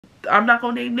I'm not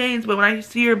gonna name names, but when I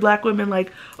hear black women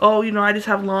like, oh, you know, I just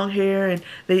have long hair, and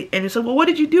it's like, well, what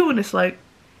did you do? And it's like,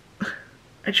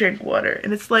 I drank water.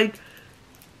 And it's like,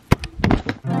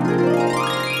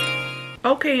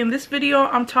 okay, in this video,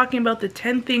 I'm talking about the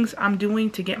 10 things I'm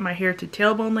doing to get my hair to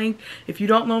tailbone length. If you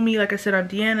don't know me, like I said, I'm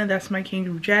Deanna. That's my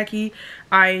kangaroo Jackie.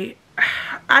 I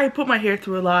put my hair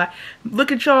through a lot.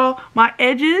 Look at y'all, my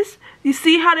edges. You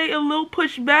see how they a little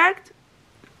pushed back?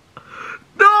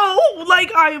 No,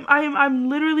 like I'm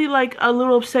literally like a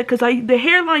little upset because the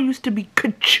hairline used to be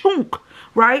ka-chunk,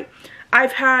 right?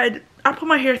 I put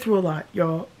my hair through a lot,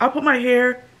 y'all. I put my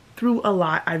hair through a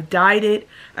lot. I've dyed it.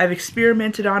 I've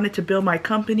experimented on it to build my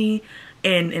company,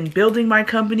 and in building my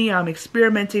company, I'm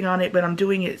experimenting on it, but I'm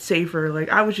doing it safer. Like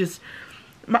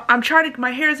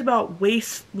my hair is about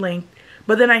waist length,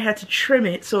 but then I had to trim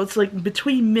it, so it's like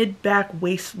between mid-back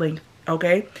waist length.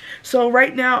 Okay, so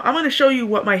right now I'm going to show you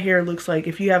what my hair looks like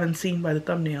if you haven't seen by the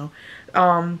thumbnail.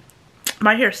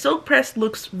 My hair silk pressed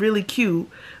looks really cute,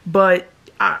 but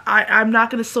I'm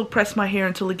not going to silk press my hair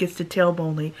until it gets to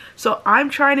tailbone length. So I'm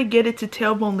trying to get it to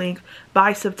tailbone length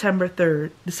by September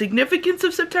 3rd. The significance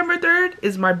of September 3rd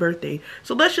is my birthday.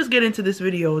 So let's just get into this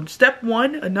video. Step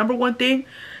one, number one thing,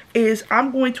 is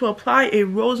I'm going to apply a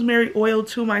rosemary oil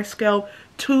to my scalp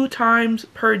 2 times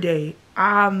per day.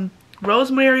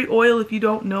 Rosemary oil, if you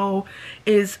don't know,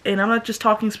 is, and I'm not just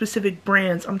talking specific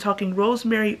brands, I'm talking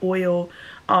rosemary oil,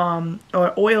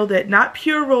 or oil that, not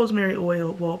pure rosemary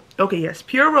oil, well, okay, yes,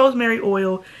 pure rosemary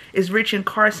oil is rich in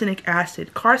carcinic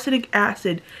acid. Carcinic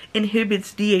acid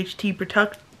inhibits DHT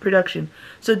production.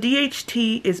 So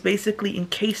DHT is basically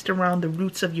encased around the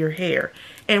roots of your hair.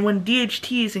 And when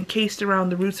DHT is encased around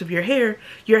the roots of your hair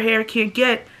can't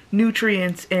get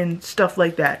nutrients and stuff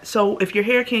like that. So if your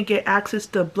hair can't get access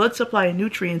to blood supply and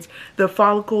nutrients, the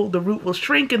root will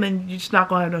shrink, and then you're just not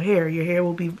gonna have no hair. Your hair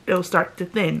it'll start to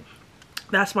thin.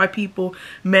 That's why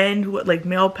men who like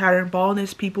male pattern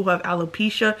baldness, people who have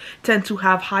alopecia tend to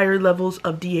have higher levels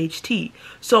of DHT.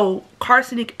 So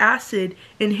carcinic acid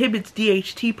inhibits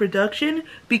DHT production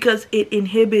because it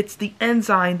inhibits the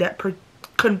enzyme that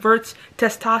converts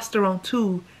testosterone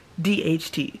to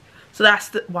DHT. So that's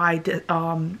why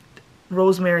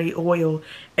rosemary oil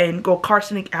and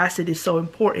carcinic acid is so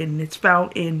important. It's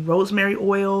found in rosemary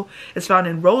oil. It's found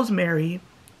in rosemary,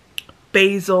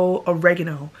 basil,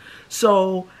 oregano.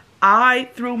 So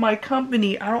through my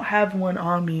company, I don't have one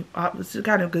on me. It's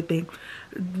kind of a good thing.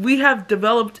 We have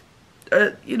developed,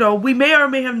 you know, we may or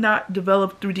may have not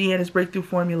developed through Deanna's breakthrough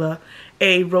formula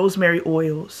a rosemary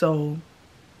oil. So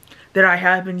that I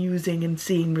have been using and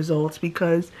seeing results,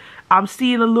 because I'm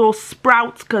seeing a little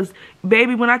sprouts, because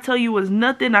baby, when I tell you it was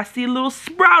nothing, I see a little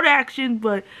sprout action,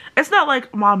 but it's not like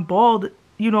I'm bald,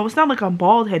 you know, it's not like I'm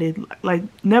bald headed, like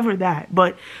never that,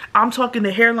 but I'm talking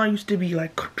the hairline used to be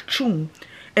like choom,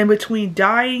 and between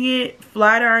dyeing it,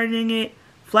 flat ironing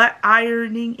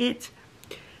it,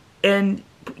 and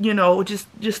you know, just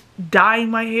dyeing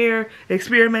my hair,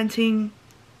 experimenting,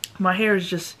 my hair is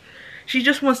just, she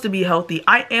just wants to be healthy.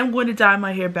 I am going to dye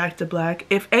my hair back to black.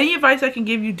 If any advice I can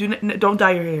give you, don't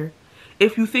dye your hair.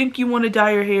 If you think you want to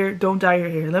dye your hair, don't dye your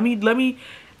hair. Let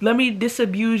me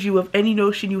disabuse you of any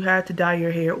notion you had to dye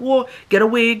your hair. Or get a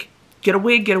wig, get a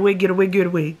wig, get a wig, get a wig, get a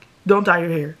wig. Don't dye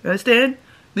your hair. Understand?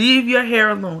 Leave your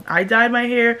hair alone. I dyed my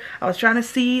hair. I was trying to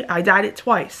see. I dyed it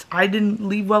twice. I didn't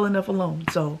leave well enough alone.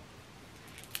 So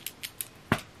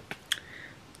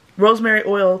rosemary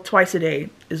oil twice a day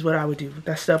is what I would do.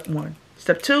 That's step one.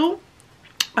 Step two,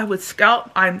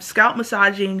 I'm scalp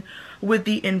massaging with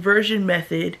the inversion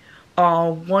method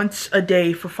once a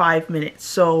day for 5 minutes.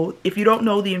 So if you don't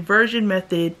know the inversion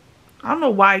method, I don't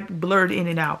know why I blurred in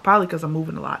and out, probably because I'm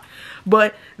moving a lot.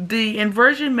 But the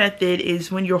inversion method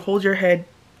is when you hold your head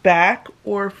back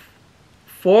or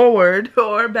forward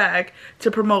or back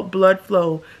to promote blood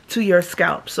flow to your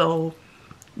scalp. So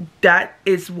that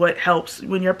is what helps.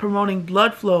 When you're promoting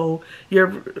blood flow,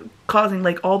 you're causing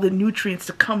like all the nutrients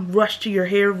to come rush to your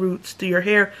hair roots, to your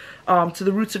hair, to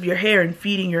the roots of your hair, and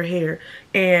feeding your hair.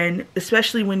 And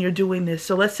especially when you're doing this,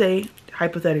 so let's say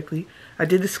hypothetically I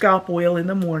did the scalp oil in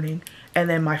the morning, and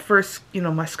then my first, you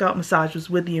know, my scalp massage was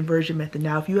with the inversion method.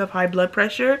 Now if you have high blood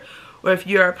pressure, or if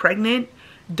you're pregnant,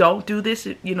 don't do this.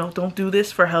 You know, don't do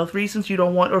this for health reasons. You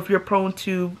don't want, or if you're prone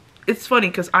to, it's funny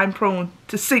because I'm prone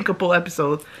to syncopal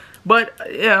episodes, but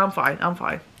yeah, I'm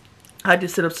fine. I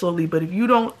just sit up slowly. But if you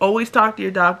don't always talk to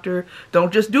your doctor,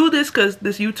 don't just do this because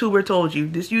this YouTuber told you.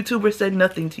 This YouTuber said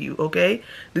nothing to you, okay?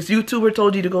 This YouTuber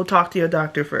told you to go talk to your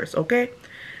doctor first, okay?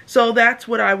 So that's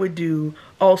what I would do.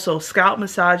 Also, scalp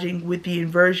massaging with the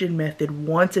inversion method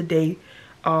once a day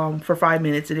for 5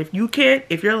 minutes. And if you can't,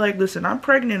 if you're like, listen, I'm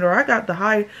pregnant or I got the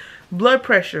high blood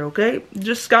pressure, okay,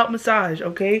 just scalp massage,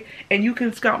 okay? And you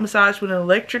can scalp massage with an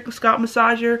electric scalp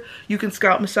massager. You can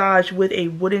scalp massage with a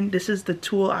wooden, this is the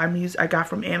tool I got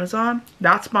from Amazon,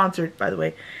 not sponsored by the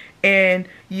way. And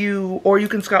you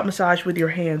can scalp massage with your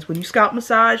hands. When you scalp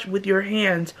massage with your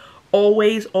hands,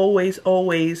 always,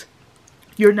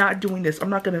 you're not doing this. I'm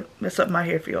not gonna mess up my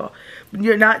hair for y'all.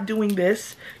 You're not doing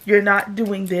this. You're not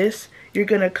doing this. You're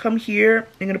gonna come here.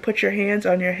 You're gonna put your hands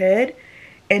on your head,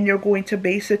 and you're going to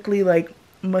basically like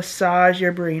massage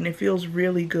your brain. It feels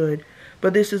really good.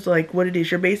 But this is like what it is.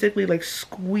 You're basically like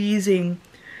squeezing.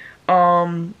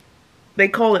 They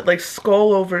call it like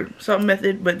skull over something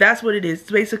method, but that's what it is.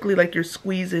 It's basically like you're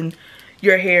squeezing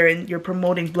your hair and you're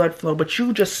promoting blood flow. But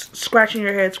you just scratching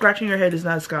your head. Scratching your head is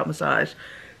not a scalp massage.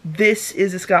 This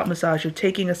is a scalp massage. You're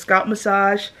taking a scalp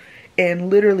massage and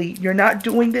literally you're not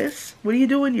doing this. What are you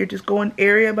doing? You're just going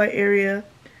area by area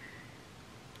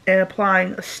and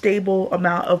applying a stable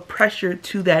amount of pressure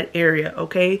to that area,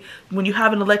 okay? When you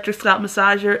have an electric scalp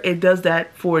massager, it does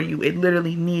that for you. It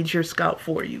literally kneads your scalp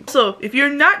for you. So if you're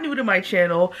not new to my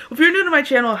channel, if you're new to my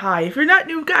channel, hi. If you're not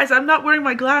new, guys, I'm not wearing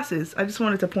my glasses. I just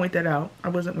wanted to point that out. I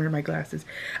wasn't wearing my glasses.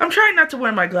 I'm trying not to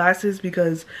wear my glasses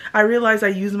because I realize I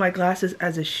use my glasses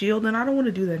as a shield and I don't want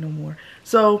to do that no more.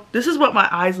 So this is what my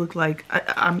eyes look like.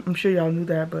 I'm sure y'all knew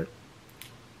that, but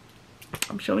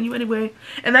I'm showing you anyway.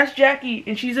 And that's Jackie,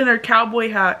 and she's in her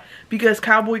cowboy hat because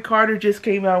Cowboy Carter just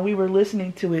came out. We were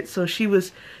listening to it, so she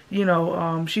was, you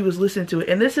know, she was listening to it.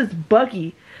 And this is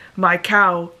Bucky, my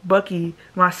cow, Bucky,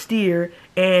 my steer,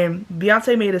 and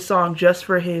Beyonce made a song just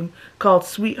for him called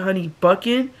Sweet Honey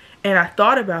Buckin', and I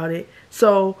thought about it.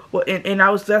 So, well, and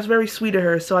that's very sweet of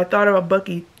her. So I thought about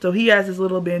Bucky. So he has his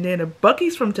little bandana.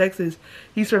 Bucky's from Texas.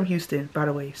 He's from Houston, by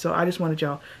the way. So I just wanted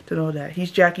y'all to know that.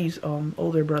 He's Jackie's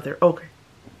older brother. Okay.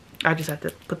 I just have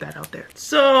to put that out there.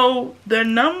 So the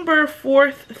number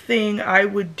 4th thing I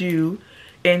would do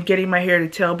in getting my hair to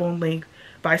tailbone length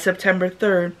by September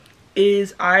 3rd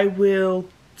is I will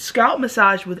scalp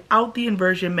massage without the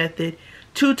inversion method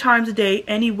 2 times a day,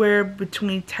 anywhere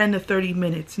between 10 to 30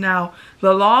 minutes. Now,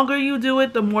 the longer you do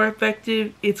it, the more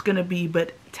effective it's going to be,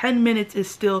 but 10 minutes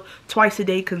is still twice a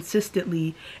day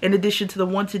consistently, in addition to the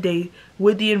once a day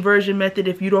with the inversion method.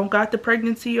 If you don't got the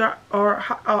pregnancy or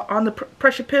on the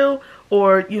pressure pill,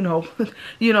 or you know,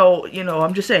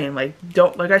 I'm just saying, like,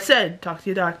 don't, like I said, talk to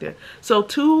your doctor. So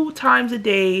 2 times a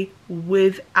day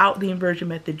without the inversion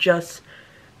method, just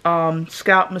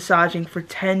scalp massaging for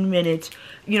 10 minutes.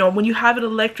 You know, when you have an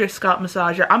electric scalp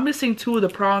massager, I'm missing 2 of the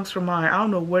prongs from mine. I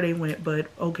don't know where they went, but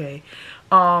okay.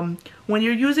 When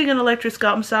you're using an electric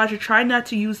scalp massager, try not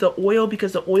to use the oil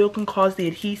because the oil can cause the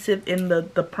adhesive in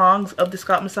the prongs of the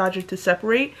scalp massager to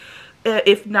separate.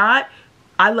 If not,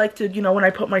 I like to, you know, when I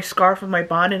put my scarf and my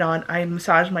bonnet on, I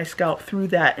massage my scalp through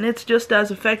that, and it's just as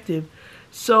effective.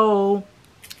 So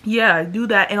yeah, do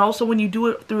that. And also when you do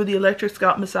it through the electric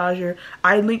scalp massager,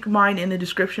 I link mine in the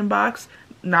description box.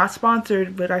 Not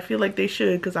sponsored, but I feel like they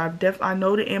should, because I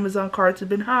know the Amazon cards have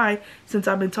been high since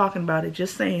I've been talking about it,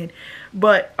 just saying.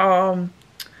 But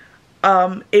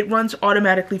it runs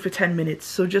automatically for 10 minutes.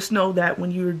 So just know that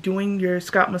when you're doing your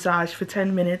scalp massage for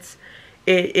 10 minutes,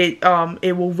 it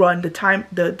will run the time.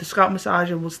 The scalp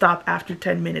massager will stop after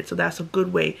 10 minutes. So that's a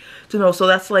good way to know. So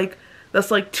that's like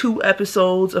 2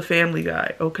 episodes of Family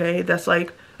Guy, okay? That's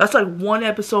like 1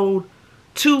 episode.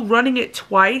 Running it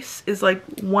twice is like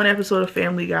 1 episode of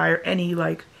Family Guy, or any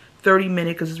like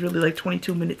 30-minute, because it's really like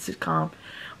 22-minute sitcom.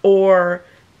 Or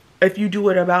if you do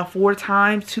it about 4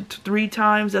 times, 2 to 3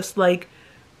 times, that's like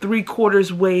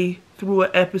 3/4 way through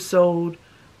an episode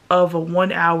of a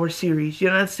 1-hour series. You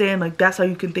know what I'm saying? Like, that's how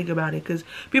you can think about it, because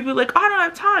people are like, I don't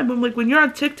have time. But I'm like, when you're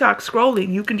on TikTok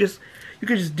scrolling, you can just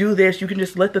do this. You can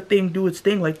just let the thing do its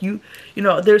thing. Like, you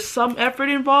know, there's some effort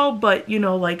involved, but, you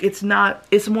know, like, it's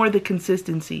more the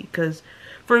consistency. Because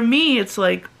for me, it's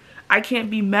like, I can't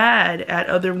be mad at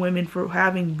other women for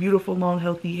having beautiful, long,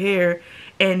 healthy hair.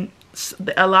 And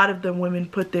a lot of the women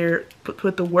put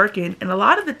the work in. And a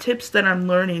lot of the tips that I'm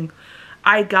learning,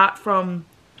 I got from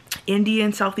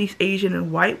Indian, Southeast Asian,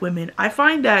 and white women. I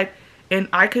find that, and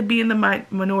I could be in the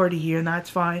minority here, and that's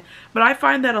fine, but I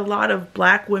find that a lot of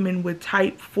black women with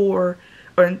type 4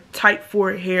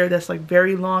 hair that's like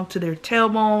very long to their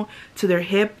tailbone, to their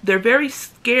hip, they're very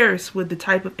scarce with the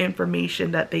type of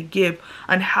information that they give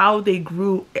on how they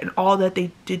grew and all that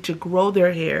they did to grow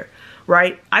their hair,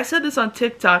 right? I said this on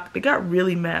TikTok. They got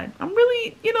really mad. I'm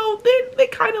really, you know, they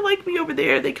kind of like me over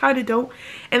there. They kind of don't.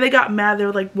 And they got mad. They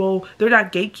were like, well, they're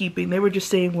not gatekeeping. They were just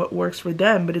saying what works for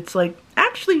them. But it's like,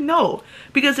 actually no,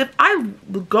 because if I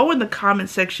go in the comment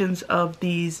sections of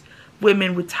these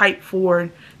women with type 4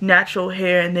 natural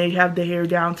hair and they have the hair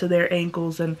down to their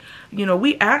ankles, and you know,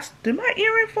 we asked, did my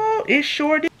earring fall? It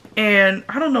sure did. And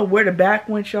I don't know where the back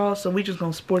went, y'all, so we just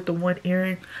gonna sport the one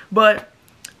earring. But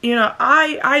you know,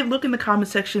 I look in the comment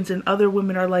sections and other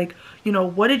women are like, you know,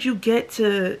 what did you get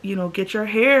to, you know, get your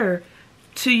hair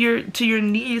to your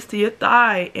knees, to your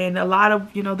thigh? And a lot of,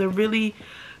 you know, they're very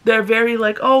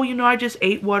like, oh, you know, I just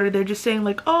ate water. They're just saying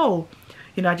like, oh,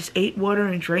 you know, I just ate water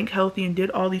and drank healthy and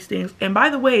did all these things. And by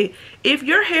the way, if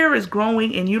your hair is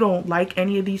growing and you don't like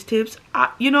any of these tips,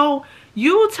 you know,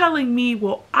 you telling me,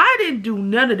 well, I didn't do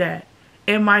none of that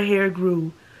and my hair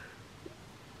grew.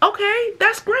 Okay,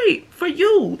 that's great for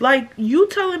you. Like, you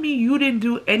telling me you didn't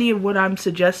do any of what I'm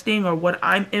suggesting or what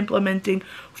I'm implementing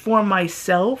for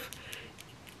myself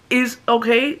is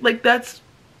okay. Like, that's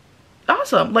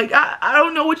awesome. Like, I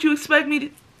don't know what you expect me to,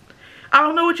 I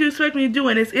don't know what you expect me to do.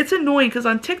 And it's annoying because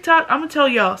on TikTok, I'm gonna tell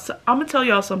y'all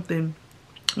something.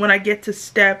 When I get to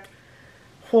step,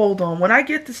 hold on, when I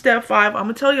get to step 5, I'm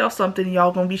gonna tell y'all something and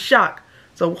y'all gonna be shocked.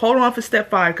 So hold on for step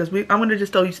 5, because I'm going to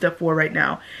just tell you step 4 right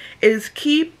now. Is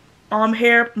keep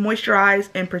hair moisturized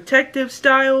and protective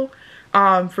style.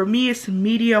 For me, it's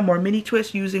medium or mini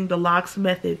twist using the locks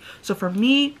method. So for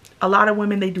me, a lot of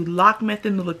women, they do lock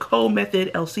method, the LCO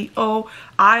method, LCO.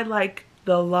 I like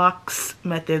the locks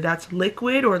method. That's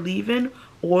liquid or leave-in,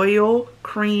 oil,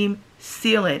 cream,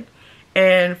 sealant.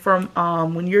 And from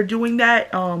when you're doing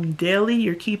that daily,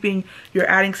 you're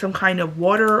adding some kind of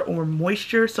water or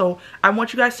moisture. So I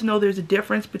want you guys to know there's a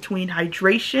difference between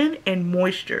hydration and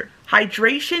moisture.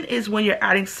 Hydration is when you're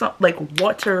adding some like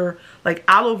water, like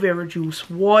aloe vera juice,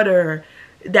 water,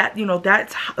 that, you know,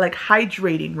 that's like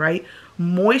hydrating, right?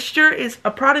 Moisture is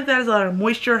a product that has a lot of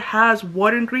moisture, has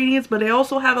water ingredients, but they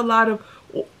also have a lot of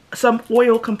some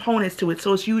oil components to it.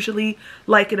 So it's usually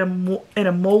like an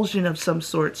emulsion of some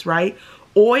sorts, right?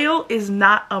 Oil is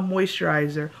not a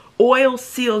moisturizer. Oil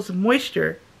seals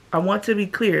moisture. I want to be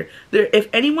clear. If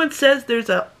anyone says there's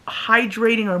a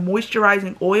hydrating or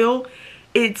moisturizing oil,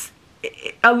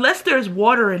 unless there's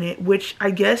water in it, which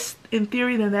I guess in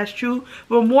theory then that's true,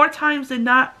 but more times than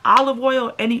not, olive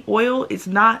oil, any oil, is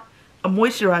not a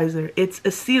moisturizer. It's a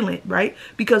sealant, right?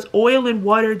 Because oil and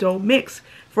water don't mix.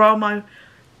 For all my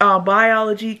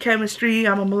biology, chemistry,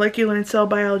 I'm a molecular and cell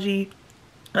biology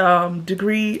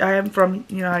degree. I am from,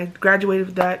 you know, I graduated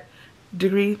with that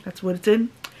degree. That's what it's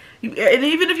in. And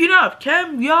even if you know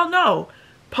chem, y'all know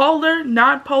polar,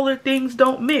 non-polar things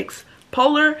don't mix.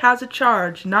 Polar has a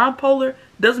charge. Non-polar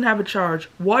doesn't have a charge.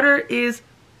 Water is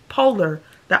polar.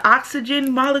 The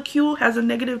oxygen molecule has a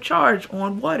negative charge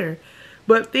on water.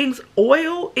 But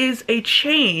oil is a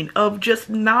chain of just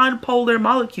non-polar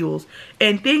molecules.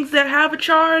 And things that have a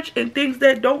charge and things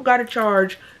that don't got a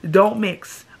charge don't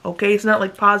mix. Okay, it's not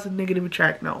like positive, negative,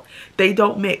 attract. No, they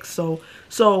don't mix. So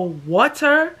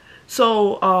water,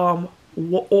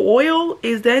 oil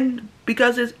is then,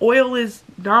 because oil is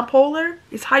non-polar,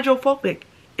 it's hydrophobic.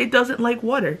 It doesn't like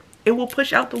water. It will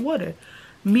push out the water.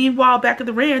 Meanwhile, back at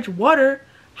the ranch, water,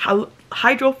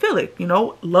 hydrophilic, you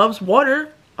know, loves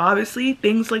water. Obviously,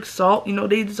 things like salt, you know,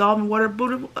 they dissolve in water.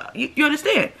 You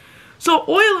understand? So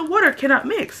oil and water cannot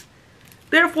mix.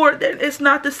 Therefore, it's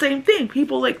not the same thing.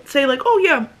 People like say like, oh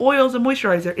yeah, oil is a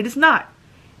moisturizer. It is not.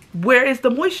 Where is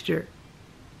the moisture?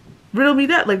 Riddle me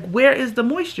that. Like, where is the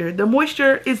moisture? The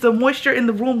moisture is the moisture in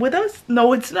the room with us?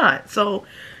 No, it's not. So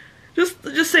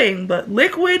just saying, but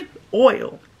liquid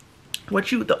oil.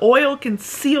 The oil can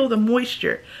seal the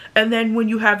moisture. And then when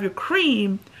you have your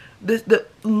cream, the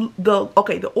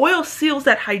oil seals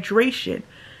that hydration.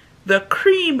 The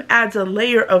cream adds a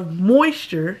layer of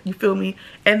moisture, you feel me?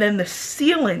 And then the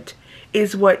sealant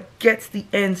is what gets the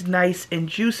ends nice and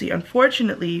juicy.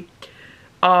 Unfortunately,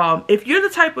 if you're the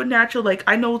type of natural, like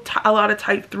I know a lot of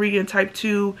type 3 and type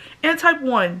 2 and type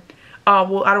 1,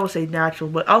 well, I don't want to say natural,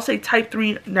 but I'll say type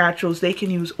 3 naturals, they can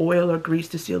use oil or grease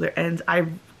to seal their ends. I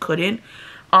couldn't.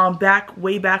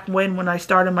 Way back when I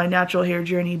started my natural hair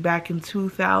journey back in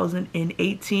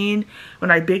 2018,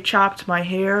 when I big chopped my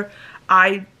hair,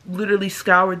 I literally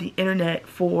scoured the internet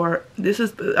for,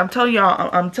 I'm telling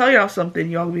y'all something,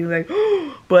 y'all will be like,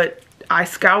 oh, but I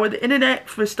scoured the internet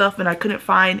for stuff and I couldn't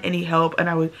find any help, and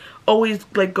I would always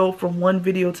like go from one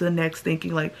video to the next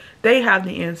thinking like, they have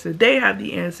the answer, they have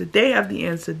the answer, they have the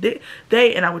answer,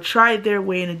 and I would try it their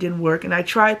way and it didn't work, and I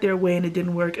tried their way and it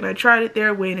didn't work, and I tried it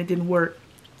their way and it didn't work.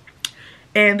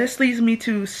 And this leads me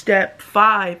to step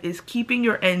 5, is keeping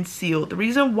your ends sealed. The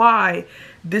reason why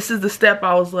this is the step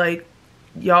I was like,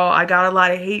 y'all, I got a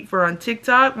lot of hate for on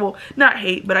TikTok. Well, not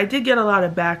hate, but I did get a lot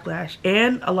of backlash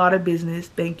and a lot of business.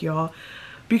 Thank y'all.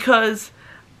 Because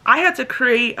I had to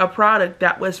create a product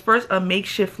that was first a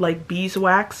makeshift like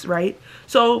beeswax, right?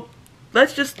 So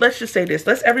let's just say this.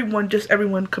 Let's everyone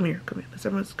come here. Let's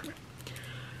everyone come here.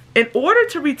 In order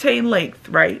to retain length,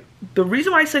 right? The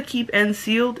reason why I said keep ends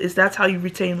sealed is that's how you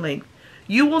retain length.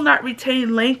 You will not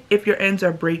retain length if your ends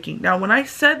are breaking. Now, when I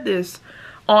said this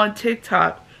on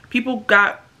TikTok, people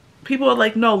are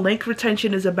like, no, length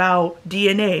retention is about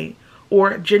DNA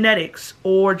or genetics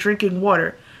or drinking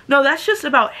water. No, that's just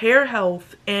about hair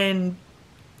health and,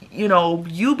 you know,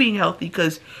 you being healthy,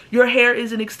 because your hair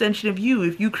is an extension of you.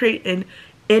 If you create an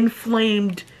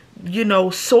inflamed, you know,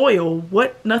 soil,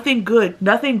 nothing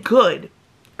good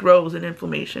grows in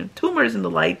inflammation. Tumors and the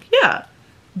like, yeah.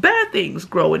 Bad things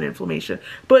grow in inflammation,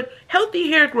 but healthy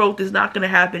hair growth is not going to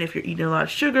happen if you're eating a lot of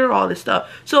sugar, all this stuff.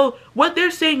 So what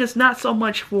they're saying is not so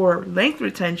much for length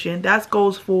retention, that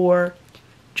goes for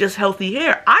just healthy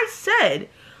hair. I said,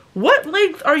 what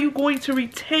length are you going to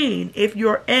retain if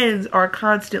your ends are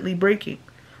constantly breaking?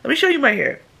 Let me show you my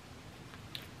hair.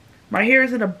 My hair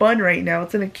is in a bun right now.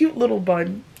 It's in a cute little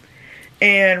bun,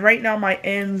 and right now my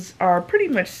ends are pretty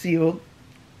much sealed.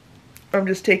 I'm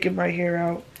just taking my hair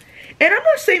out. And I'm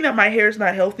not saying that my hair is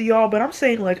not healthy, y'all, but I'm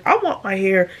saying, like, I want my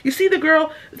hair. You see the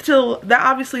girl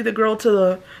obviously the girl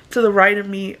to the right of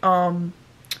me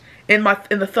in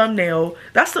the thumbnail.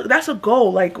 That's a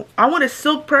goal. Like, I want to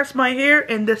silk press my hair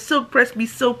and the silk press be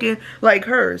silken like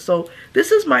hers. So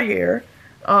this is my hair.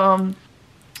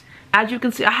 As you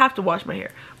can see, I have to wash my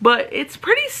hair, but it's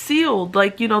pretty sealed.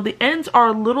 Like, you know, the ends are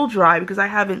a little dry because I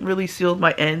haven't really sealed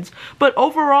my ends, but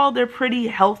overall they're pretty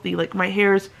healthy. Like, my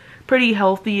hair's pretty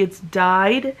healthy. It's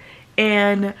dyed,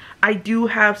 and I do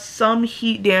have some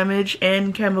heat damage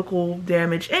and chemical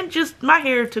damage, and just my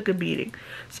hair took a beating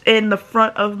in the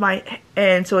front of my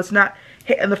end, so it's not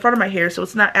in the front of my hair, so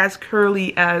it's not as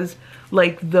curly as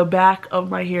like the back of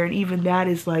my hair, and even that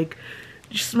is like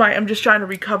just I'm just trying to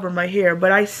recover my hair.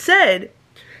 But I said,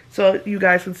 so you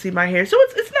guys can see my hair, so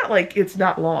it's not like it's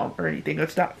not long or anything,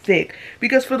 it's not thick,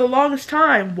 because for the longest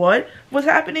time, what was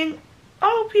happening?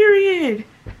 Oh, period.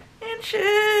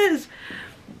 Inches.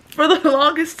 For the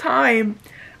longest time,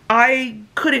 I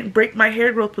couldn't break my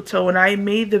hair growth plateau, and I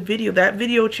made the video. That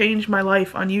video changed my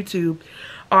life on YouTube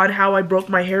on how I broke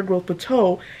my hair growth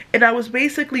plateau, and I was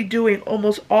basically doing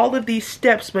almost all of these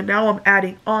steps, but now I'm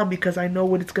adding on because I know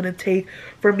what it's going to take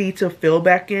for me to fill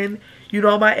back in, you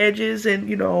know, my edges, and,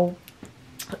 you know,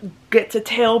 get to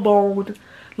tailbone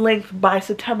length by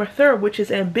September 3rd, which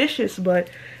is ambitious, but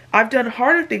I've done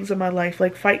harder things in my life,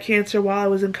 like fight cancer while I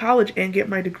was in college and get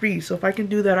my degree. So if I can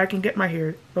do that, I can get my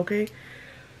hair, okay?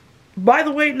 By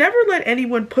the way, never let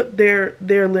anyone put their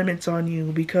limits on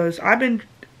you, because I've been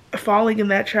falling in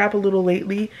that trap a little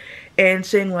lately and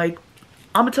saying, like,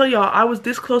 I'm gonna tell y'all, I was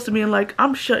this close to being like,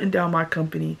 I'm shutting down my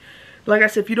company. Like I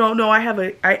said, if you don't know,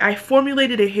 I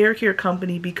formulated a hair care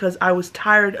company because I was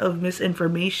tired of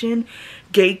misinformation,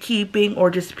 gatekeeping, or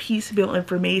just piecemeal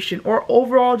information, or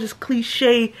overall just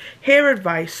cliche hair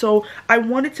advice. So I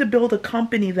wanted to build a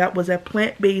company that was a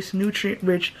plant-based,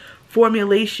 nutrient-rich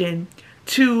formulation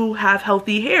to have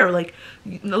healthy hair. Like,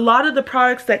 a lot of the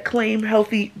products that claim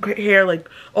healthy hair, like,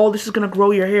 oh, this is gonna grow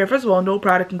your hair. First of all, no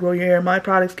product can grow your hair. My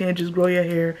products can't just grow your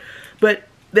hair. But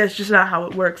that's just not how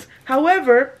it works.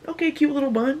 However, okay, cute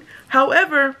little bun.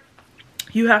 However,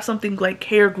 you have something like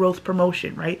hair growth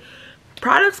promotion, right?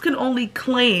 Products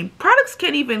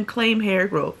can't even claim hair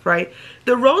growth, right?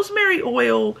 The rosemary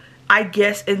oil, I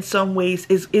guess in some ways,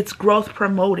 it's growth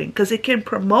promoting, because it can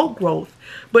promote growth,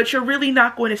 but you're really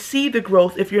not going to see the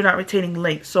growth if you're not retaining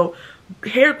length. So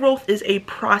hair growth is a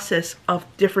process of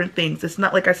different things. It's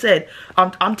not like I said,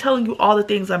 I'm telling you all the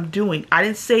things I'm doing. I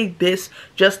didn't say this,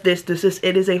 just this.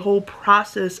 It is a whole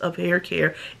process of hair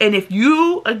care. And if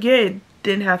you, again,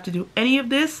 didn't have to do any of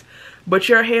this, but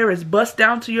your hair is bust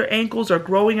down to your ankles or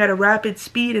growing at a rapid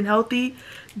speed and healthy,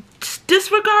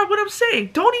 disregard what I'm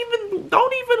saying. Don't even,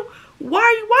 why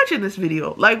are you watching this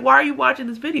video? Like, why are you watching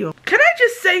this video? Can I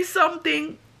just say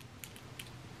something?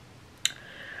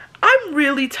 I'm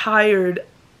really tired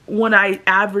when I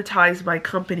advertise my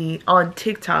company on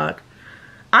TikTok.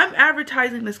 I'm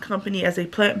advertising this company as a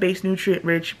plant-based,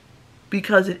 nutrient-rich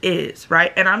because it is,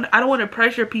 right? And I don't want to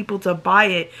pressure people to buy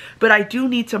it, but I do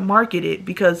need to market it,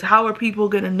 because how are people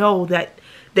going to know that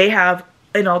they have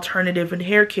an alternative in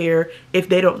hair care if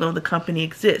they don't know the company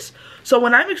exists? So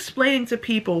when I'm explaining to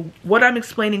people what I'm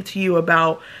explaining to you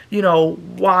about, you know,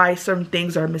 why certain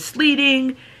things are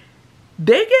misleading,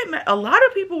 they get, a lot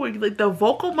of people were like, the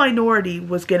vocal minority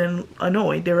was getting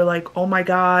annoyed. They were like, oh my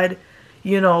God,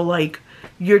 you know, like,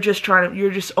 you're just trying to,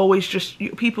 you're just always just,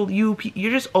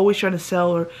 you're just always trying to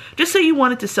sell, or just say you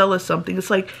wanted to sell us something. It's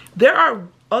like, there are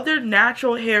other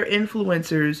natural hair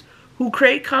influencers who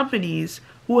create companies,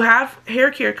 who have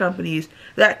hair care companies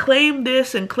that claim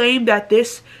this and claim that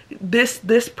this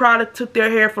product took their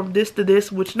hair from this to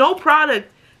this, which no product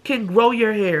can grow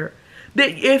your hair.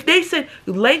 If they said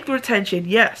length retention,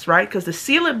 yes, right? Because the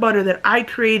sealant butter that I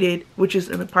created, which is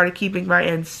a part of keeping my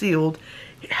ends sealed,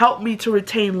 helped me to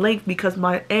retain length because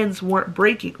my ends weren't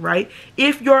breaking, right?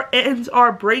 If your ends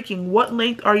are breaking, what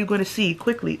length are you going to see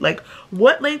quickly? Like,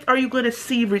 what length are you going to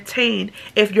see retained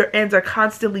if your ends are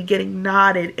constantly getting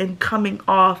knotted and coming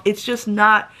off? It's just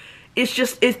not,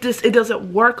 it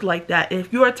doesn't work like that. And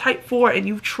if you're a type 4 and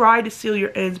you've tried to seal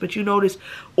your ends, but you notice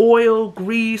oil,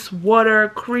 grease, water,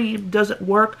 cream doesn't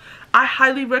work, I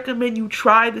highly recommend you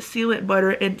try the sealant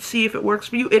butter and see if it works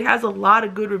for you. It has a lot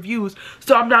of good reviews,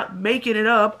 so I'm not making it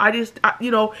up.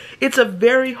 You know, it's a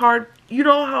very hard, you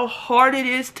know how hard it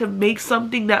is to make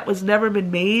something that was never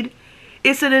been made?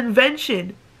 It's an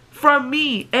invention from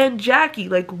me and Jackie.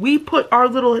 Like, we put our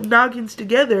little noggins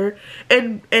together,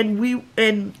 and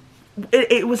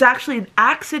it was actually an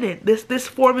accident. This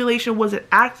formulation was an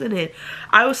accident.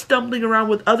 I was stumbling around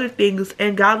with other things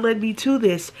and God led me to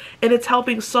this, and it's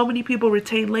helping so many people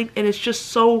retain length. And it's just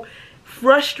so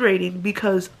frustrating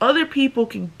because other people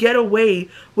can get away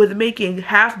with making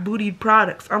half-bootied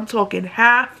products. I'm talking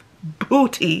half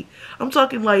booty. I'm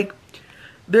talking like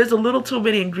there's a little too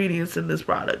many ingredients in this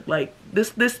product. Like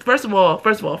this first of all,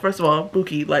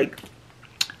 Buki, like,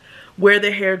 where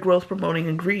the hair growth promoting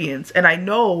ingredients. And I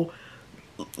know,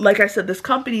 like I said, this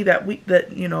company you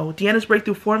know, Deanna's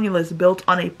Breakthrough Formula is built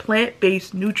on a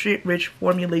plant-based, nutrient-rich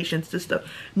formulation system.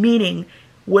 Meaning,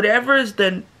 whatever is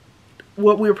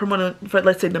what we were promoting for,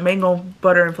 let's say, the mango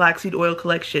butter and flaxseed oil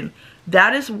collection,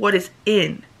 that is what is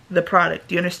in the product.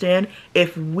 Do you understand?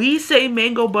 If we say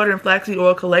mango butter and flaxseed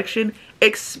oil collection,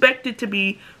 expect it to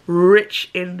be rich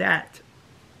in that.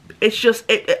 It's just,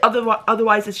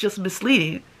 otherwise it's just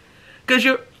misleading. Because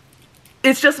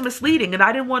it's just misleading, and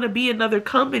I didn't want to be another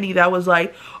company that was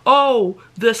like, oh,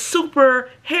 the super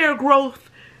hair growth,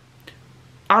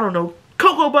 I don't know,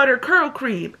 cocoa butter curl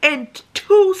cream, and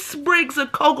 2 sprigs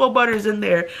of cocoa butters in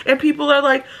there, and people are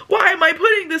like, why am I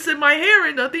putting this in my hair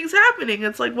and nothing's happening?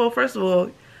 It's like, well, first of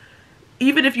all,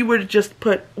 even if you were to just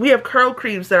put, we have curl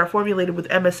creams that are formulated with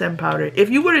MSM powder. If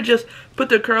you were to just put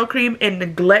the curl cream and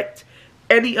neglect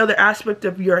any other aspect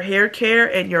of your hair care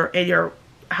and your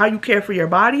how you care for your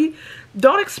body,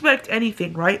 don't expect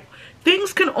anything, right?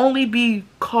 Things can only be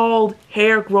called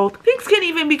hair growth. Things can't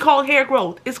even be called hair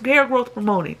growth. It's hair growth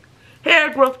promoting.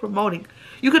 Hair growth promoting.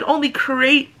 You can only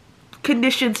create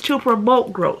conditions to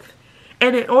promote growth.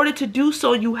 And in order to do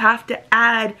so, you have to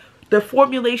add, the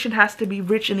formulation has to be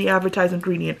rich in the advertised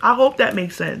ingredient. I hope that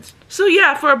makes sense. So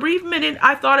yeah, for a brief minute,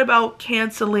 I thought about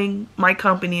canceling my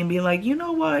company and being like, you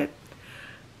know what?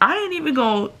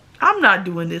 I'm not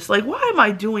doing this. Like, why am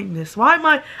I doing this?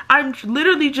 I'm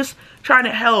literally just trying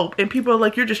to help. And people are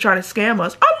like, you're just trying to scam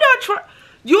us. I'm not trying.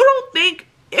 You don't think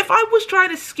if I was trying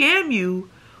to scam you,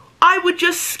 I would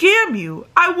just scam you.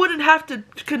 I wouldn't have to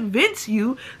convince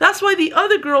you. That's why the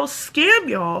other girls scam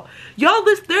y'all. Y'all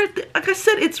listen, like I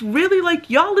said, it's really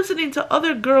like y'all listening to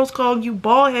other girls calling you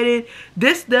bald-headed,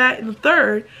 this, that, and the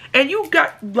third, and you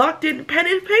got locked in pen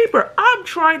and paper. I'm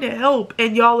trying to help,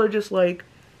 and y'all are just like,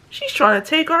 she's trying to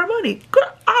take our money.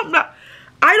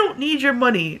 I don't need your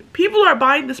money. People are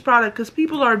buying this product because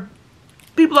people are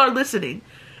listening.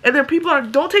 And then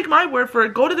don't take my word for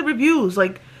it. Go to the reviews.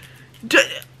 Like,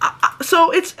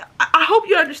 so I hope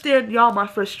you understand, y'all, my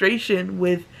frustration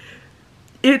with,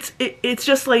 it's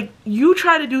just like, you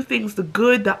try to do things the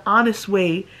good, the honest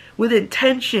way with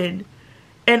intention.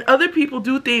 And other people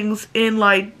do things in,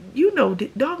 like, you know,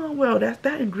 doggone well, that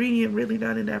ingredient really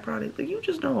not in that product. Like, you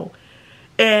just know.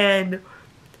 And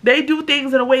they do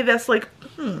things in a way that's like,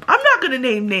 I'm not going to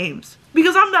name names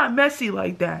because I'm not messy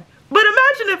like that. But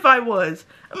imagine if I was.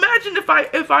 Imagine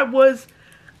if I was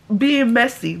being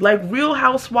messy. Like Real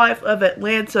Housewife of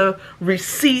Atlanta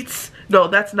receipts. No,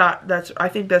 I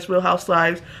think that's Real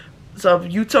Housewives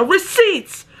of Utah.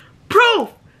 Receipts, proof,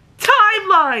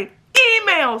 timeline,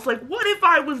 emails. Like, what if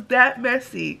I was that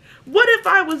messy? What if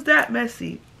I was that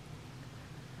messy?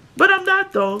 But I'm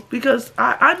not, though, because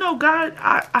I know God,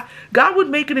 God would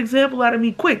make an example out of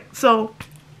me quick. So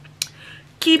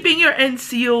keeping your ends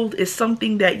sealed is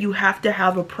something that you have to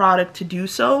have a product to do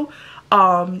so.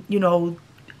 You know,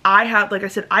 like I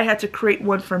said, I had to create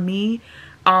one for me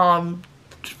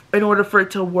in order for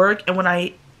it to work. And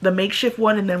when the makeshift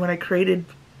one, and then when I created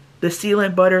the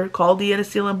sealant butter called Deanna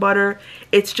Sealant Butter.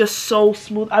 It's just so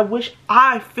smooth. I wish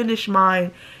I finished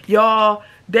mine. Y'all,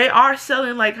 they are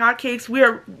selling like hotcakes. We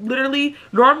are literally,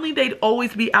 normally they'd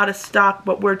always be out of stock,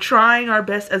 but we're trying our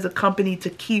best as a company to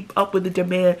keep up with the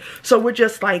demand. So we're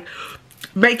just like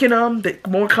making them,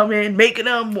 more come in, making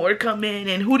them, more come in.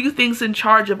 And who do you think's in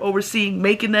charge of overseeing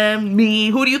making them? Me.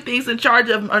 Who do you think's in charge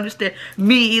of understand?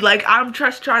 Me. Like, I'm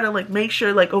just trying to like make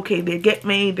sure like, okay, they get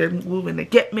made, they're moving, they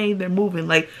get made, they're moving.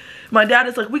 Like, my dad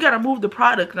is like, we gotta move the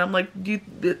product. And I'm like,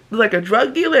 like a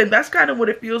drug dealer? And that's kind of what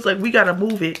it feels like. We gotta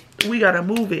move it. We gotta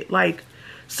move it. Like,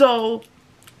 so,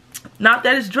 not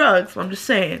that it's drugs, I'm just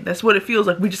saying. That's what it feels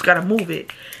like. We just gotta move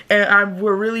it. And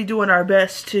we're really doing our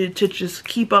best to just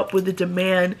keep up with the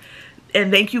demand. And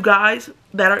thank you guys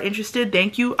that are interested.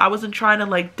 Thank you. I wasn't trying to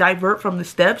like divert from the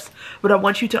steps, but I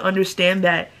want you to understand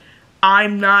that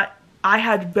I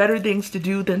had better things to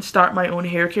do than start my own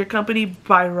hair care company.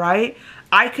 By right,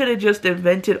 I could have just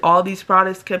invented all these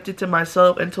products, kept it to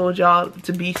myself, and told y'all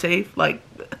to be safe. Like,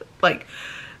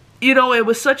 you know, it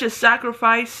was such a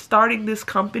sacrifice starting this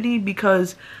company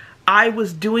because I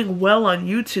was doing well on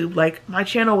YouTube. Like, my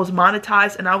channel was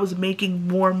monetized and I was making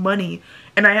more money.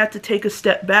 And I had to take a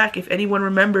step back. If anyone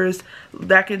remembers,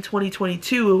 back in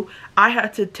 2022, I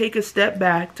had to take a step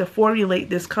back to formulate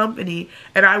this company,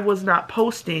 and I was not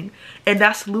posting. And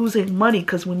that's losing money,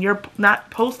 because when you're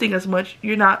not posting as much,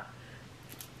 you're not,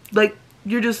 like,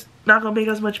 you're just not gonna make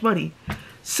as much money.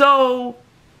 So,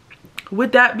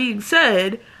 with that being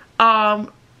said,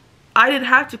 I didn't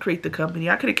have to create the company.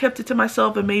 I could have kept it to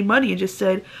myself and made money and just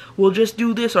said, well, just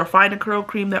do this or find a curl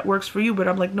cream that works for you. But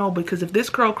I'm like, no, because if this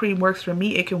curl cream works for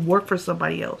me, it can work for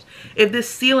somebody else. If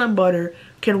this sealant butter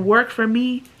can work for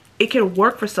me, it can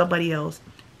work for somebody else.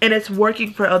 And it's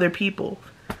working for other people.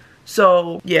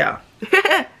 So, yeah.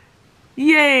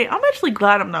 Yay. I'm actually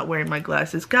glad I'm not wearing my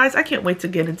glasses. Guys, I can't wait to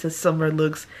get into summer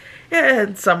looks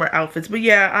and summer outfits. But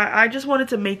yeah, I just wanted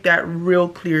to make that real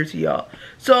clear to y'all.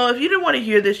 So if you didn't want to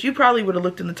hear this, you probably would have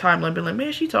looked in the timeline and been like,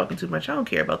 man, she talking too much. I don't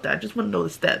care about that. I just want to know the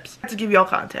steps. To give y'all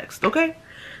context, okay?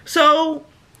 So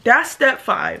that's step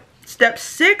 5. Step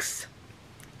 6,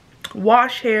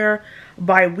 wash hair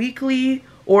bi-weekly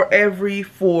or every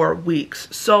 4 weeks.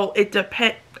 So it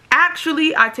depends.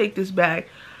 Actually, I take this back.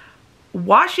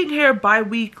 Washing hair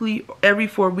bi-weekly, every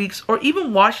 4 weeks, or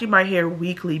even washing my hair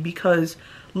weekly, because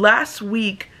last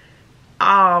week,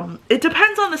 it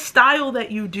depends on the style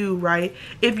that you do, right?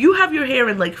 If you have your hair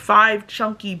in like 5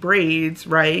 chunky braids,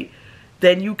 right,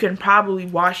 then you can probably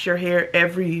wash your hair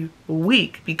every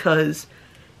week, because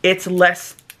it's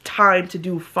less time to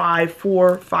do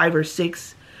 4, 5 or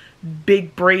 6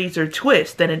 big braids or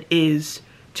twists than it is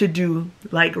to do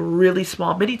like really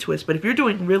small mini twists. But if you're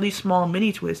doing really small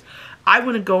mini twists, I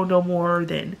wouldn't go no more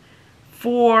than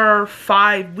 4 or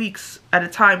 5 weeks at a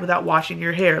time without washing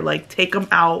your hair. Like, take them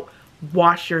out,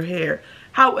 wash your hair.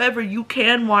 However, you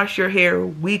can wash your hair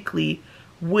weekly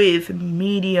with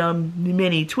medium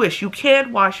mini twists. You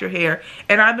can wash your hair,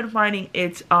 and I've been finding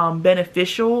it's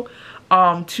beneficial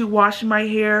to wash my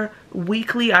hair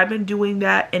weekly. I've been doing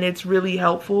that, and it's really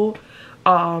helpful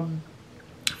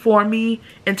for me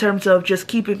in terms of just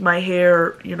keeping my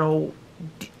hair, you know,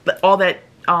 all that,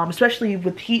 especially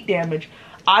with heat damage.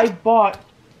 I bought,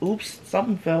 oops,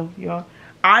 something fell, y'all.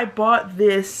 I bought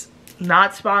this,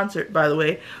 not sponsored by the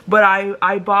way, but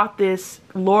I bought this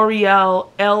L'Oreal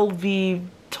LV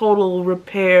Total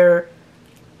Repair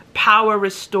Power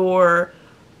Restore,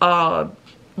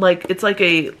 like, it's like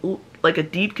a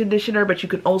deep conditioner, but you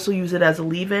can also use it as a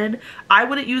leave-in. I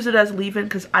wouldn't use it as a leave-in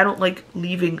because I don't like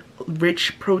leaving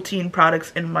rich protein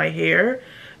products in my hair,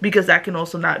 because that can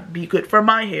also not be good for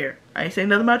my hair. I ain't saying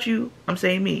nothing about you, I'm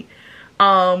saying me.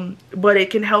 But it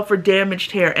can help for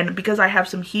damaged hair, and because I have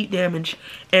some heat damage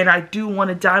and I do want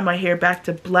to dye my hair back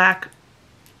to black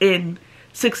in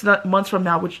 6 months from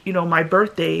now, which, you know, my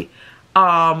birthday,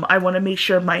 I want to make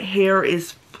sure my hair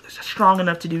is strong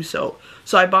enough to do so.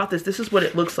 So I bought this. This is what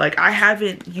it looks like. I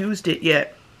haven't used it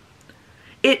yet.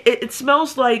 It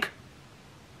smells like,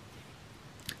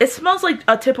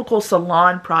 a typical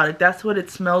salon product. That's what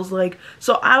it smells like.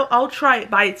 So I'll try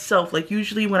it by itself. Like,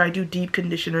 usually when I do deep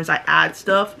conditioners, I add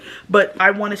stuff, but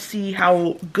I want to see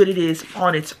how good it is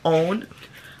on its own.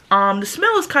 The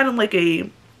smell is kind of like a,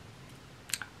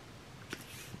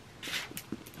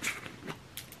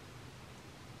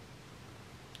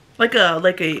 like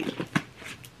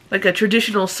a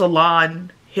traditional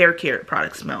salon hair care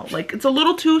product smell. Like, it's a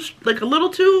little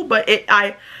too, but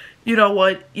you know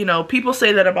what, you know, people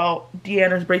say that about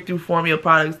Deanna's Breakthrough Formula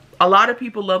products. A lot of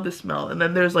people love the smell, and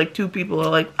then there's like 2 people who are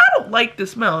like, I don't like the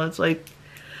smell. It's like,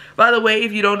 by the way,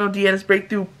 if you don't know Deanna's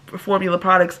Breakthrough Formula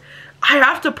products, I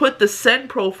have to put the scent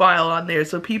profile on there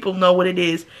so people know what it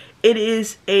is. It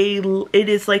is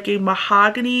like a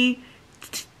mahogany,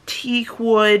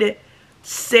 teakwood,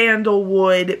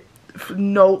 sandalwood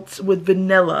notes with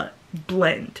vanilla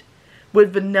blend.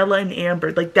 With vanilla and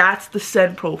amber. Like, that's the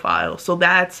scent profile. So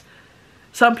that's,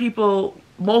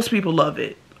 most people love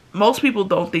it. Most people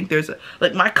don't think there's a,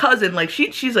 like my cousin, like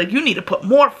she's like, you need to put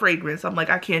more fragrance. I'm like,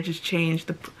 I can't just change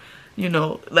the, you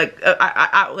know, like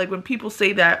I like when people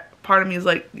say that, part of me is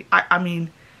like, I mean,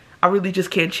 I really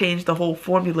just can't change the whole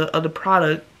formula of the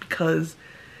product, because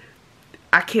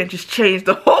I can't just change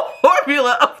the whole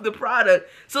formula of the product.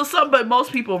 So but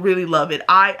most people really love it.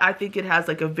 I think it has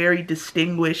like a very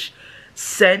distinguished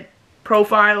scent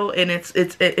profile, and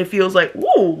it feels like,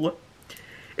 ooh,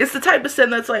 it's the type of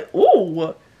scent that's like,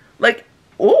 ooh,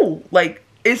 like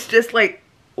it's just like,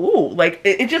 ooh, like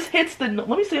it just hits the, let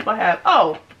me see if I have,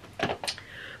 oh,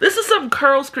 this is some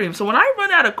Coils cream. So when I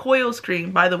run out of Coils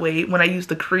cream, by the way, when I use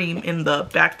the cream in the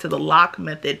back to the lock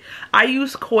method, I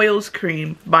use Coils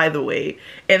cream, by the way,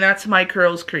 and that's my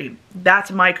Coils cream.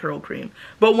 That's my curl cream.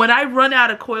 But when I run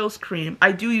out of Coils cream,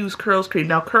 I do use Coils cream.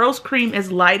 Now, Coils cream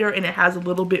is lighter and it has a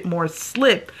little bit more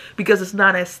slip because it's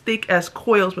not as thick as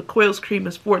Coils, but Coils cream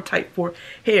is for type 4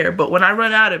 hair. But when I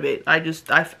run out of it, I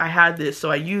had this,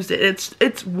 so I used it.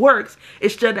 It works.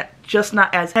 It's just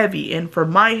not as heavy, and for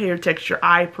my hair texture,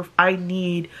 I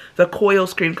need the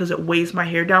Coils cream because it weighs my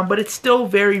hair down, but it's still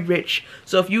very rich.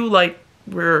 So if you like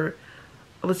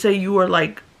let's say you were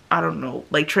like, I don't know,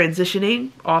 like transitioning,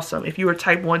 awesome. If you were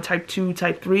type 1, type 2,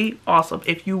 type 3, awesome.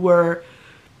 If you were,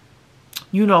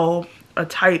 you know,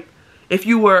 if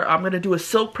you were, I'm going to do a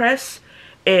silk press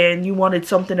and you wanted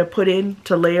something to put in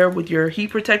to layer with your heat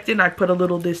protectant, I put a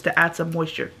little of this to add some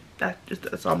moisture.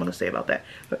 That's all I'm going to say about that.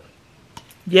 But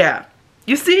yeah,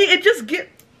 you see, it just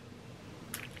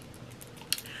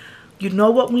you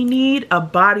know what we need? A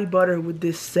body butter with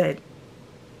this scent.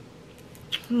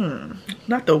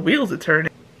 Not the wheels are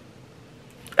turning.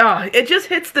 It just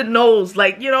hits the nose,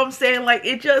 like, you know what I'm saying? Like,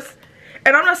 it just,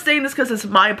 and I'm not saying this because it's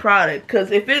my product, because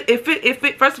if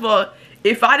it, first of all,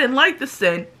 if I didn't like the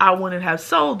scent, I wouldn't have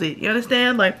sold it. You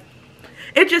understand? Like,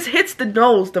 it just hits the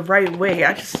nose the right way.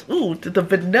 I just, ooh, the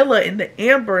vanilla and the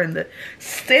amber and the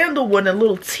sandalwood and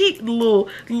little teak,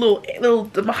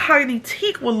 the mahogany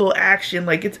teak with little action.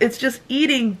 Like, it's just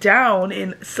eating down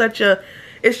in such a,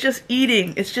 it's just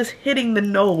hitting the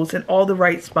nose in all the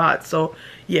right spots. So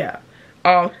yeah.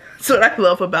 That's what I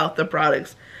love about the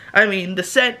products. I mean, the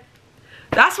scent,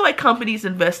 that's why companies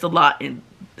invest a lot in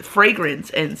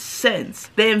fragrance and scents.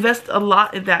 They invest a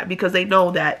lot in that because they know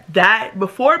that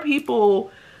before people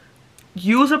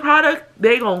use a product,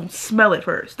 they gonna smell it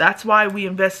first. That's why we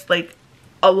invest like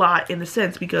a lot in the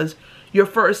scents, because your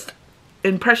first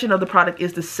impression of the product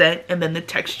is the scent, and then the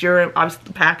texture, and obviously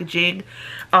the packaging,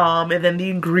 and then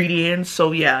the ingredients.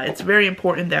 So yeah, it's very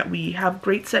important that we have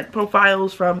great scent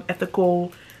profiles from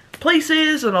ethical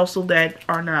places, and also that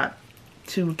are not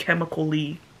too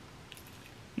chemically,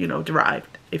 you know,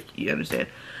 derived, if you understand.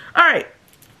 All right,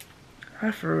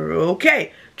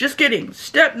 okay, just kidding.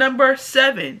 Step number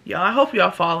 7, y'all. I hope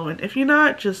y'all following. If you're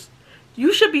not,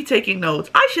 you should be taking notes.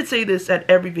 I should say this at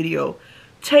every video.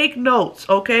 Take notes,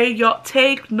 okay? Y'all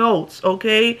take notes,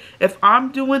 okay? If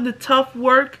I'm doing the tough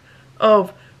work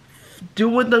of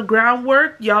doing the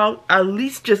groundwork, y'all at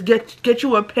least just get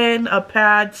you a pen, a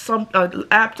pad, a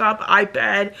laptop,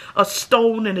 iPad, a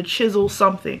stone, and a chisel,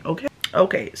 something, okay?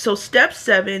 Okay, so step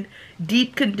 7,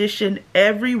 deep condition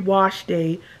every wash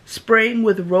day, spraying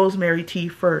with rosemary tea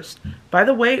first. By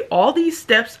the way, all these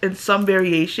steps in some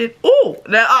variation. Oh,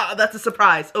 that's a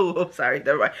surprise. Oh, sorry,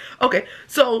 never mind. Okay,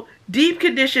 so deep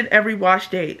condition every wash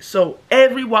day. So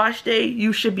every wash day,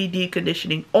 you should be deep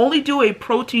conditioning. Only do a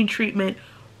protein treatment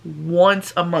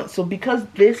once a month. So because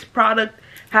this product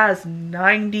has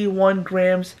 91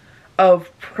 grams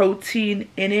of protein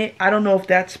in it, I don't know if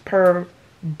that's per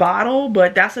bottle,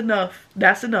 but that's enough.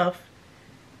 That's enough.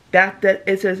 That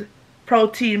it says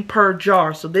protein per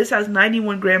jar. So this has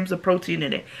 91 grams of protein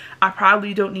in it. I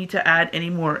probably don't need to add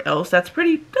any more else. That's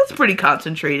pretty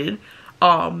concentrated.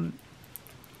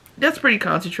 That's pretty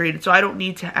concentrated. So I don't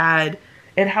need to add.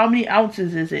 And how many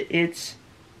ounces is it? It's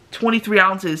 23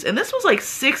 ounces. And this was like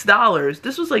 $6.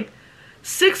 This was like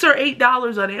 $6 or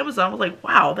 $8 on Amazon. I was like,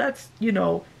 wow, that's, you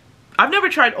know, I've never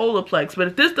tried Olaplex, but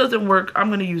if this doesn't work, I'm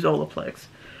going to use Olaplex.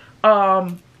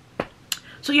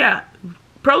 So yeah,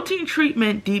 protein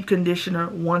treatment, deep conditioner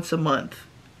once a month.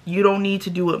 You don't need to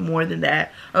do it more than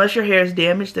that. Unless your hair is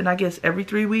damaged, then I guess every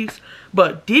 3 weeks.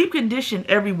 But deep condition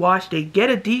every wash day. Get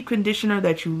a deep conditioner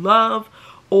that you love,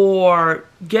 or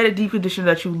get a deep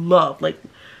conditioner that you love. Like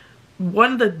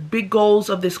one of the big goals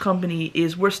of this company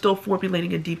is we're still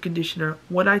formulating a deep conditioner.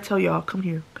 When I tell y'all, come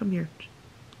here, come here,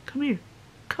 come here,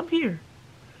 come here.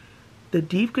 The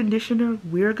deep conditioner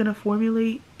we're gonna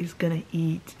formulate is gonna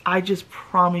eat. I just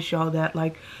promise y'all that.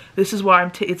 Like, this is why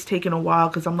it's taking a while,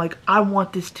 because I'm like, I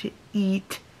want this to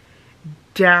eat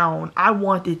down. I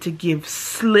want it to give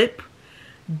slip,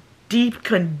 deep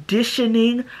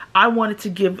conditioning. I want it to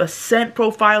give a scent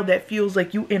profile that feels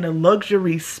like you in a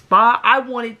luxury spa. I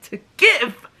want it to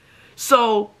give.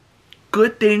 So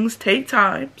good things take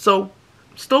time. So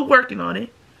still working on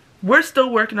it. We're still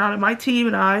working on it. My team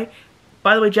and I.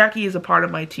 By the way, Jackie is a part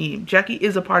of my team. Jackie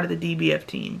is a part of the DBF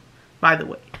team, by the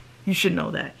way. You should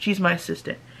know that. She's my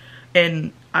assistant.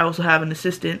 And I also have an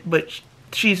assistant, but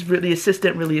she's really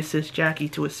assistant really assists Jackie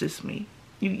to assist me.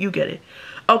 You get it.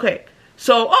 Okay.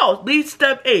 So, lead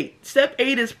step 8. Step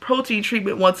 8 is protein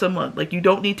treatment once a month. Like, you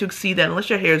don't need to exceed that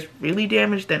unless your hair is really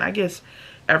damaged. Then I guess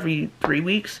every 3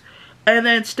 weeks. And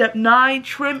then step 9,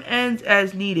 trim ends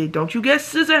as needed. Don't you get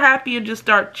scissor happy and just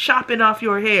start chopping off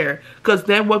your hair. Because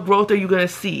then what growth are you going to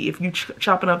see if you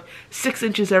chopping up 6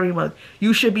 inches every month?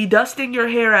 You should be dusting your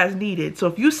hair as needed. So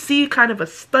if you see kind of a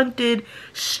stunted,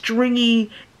 stringy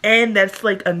end that's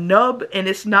like a nub and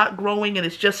it's not growing and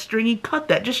it's just stringy, cut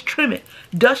that. Just trim it.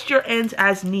 Dust your ends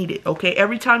as needed, okay?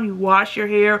 Every time you wash your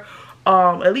hair,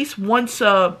 at least once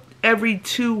every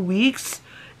 2 weeks,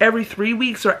 every 3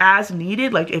 weeks, or as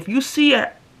needed. Like, if you see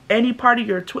any part of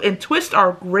your and twists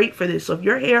are great for this. So if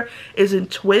your hair is in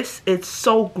twists, it's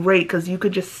so great because you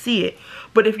could just see it.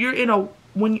 But if you're in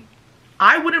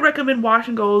I wouldn't recommend wash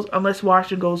and goes unless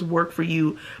wash and goes work for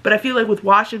you. But I feel like with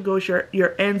wash and goes,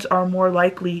 your ends are more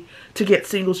likely to get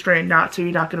single strand knots, so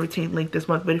you're not going to retain length this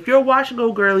month. But if you're a wash and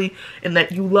go girly and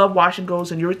that you love wash and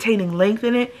goes and you're retaining length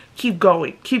in it, keep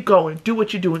going. Keep going. Do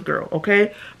what you're doing, girl,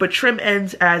 okay? But trim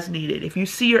ends as needed. If you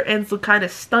see your ends look kind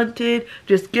of stunted,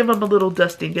 just give them a little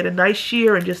dusting. Get a nice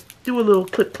shear and just do a little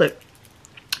clip.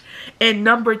 And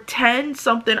number 10,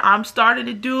 something I'm starting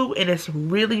to do and it's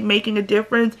really making a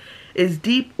difference, is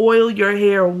deep oil your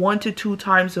hair 1 to 2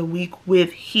 times a week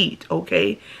with heat,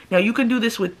 okay? Now you can do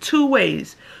this with 2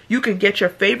 ways. You can get your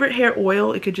favorite hair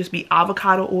oil. It could just be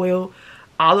avocado oil,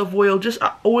 olive oil, just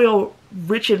oil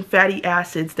rich in fatty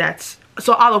acids.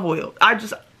 So olive oil.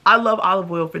 I love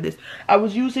olive oil for this. I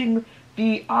was using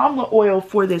the almond oil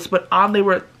for this, but they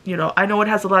were, I know it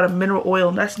has a lot of mineral oil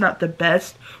and that's not the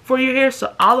best for your hair.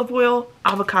 So olive oil,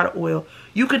 avocado oil.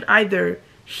 You can either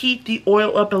heat the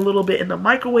oil up a little bit in the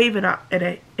microwave in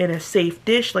a safe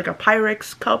dish like a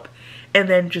Pyrex cup, and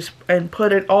then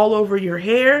put it all over your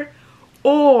hair,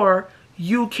 or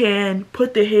you can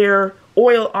put the hair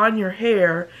oil on your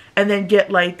hair and then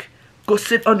go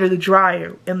sit under the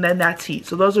dryer, and then that's heat.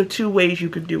 So those are 2 ways you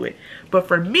can do it. But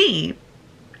for me,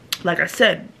 like I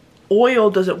said, oil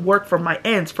doesn't work for my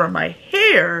ends. For my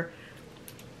hair,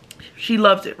 she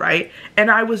loves it, right? And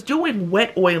I was doing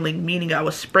wet oiling, meaning I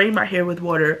was spraying my hair with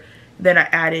water, then I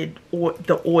added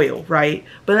the oil, right?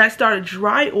 But then I started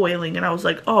dry oiling and I was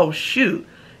like, oh shoot,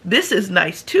 this is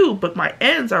nice too, but my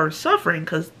ends are suffering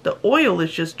because the oil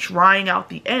is just drying out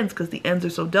the ends because the ends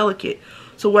are so delicate.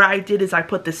 So what I did is I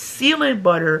put the sealant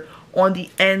butter on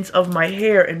the ends of my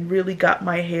hair and really got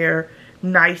my hair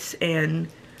nice and,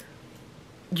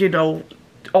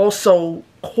 also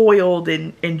coiled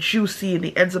and juicy in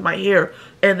the ends of my hair.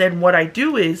 And then what I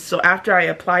do is, so after I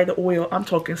apply the oil, I'm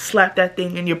talking slap that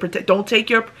thing in your don't take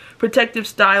your protective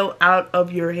style out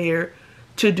of your hair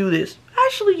to do this.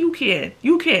 Actually, you can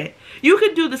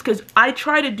do this, because I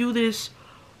try to do this.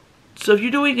 So if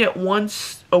you're doing it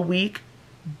once a week,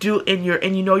 you're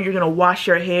gonna wash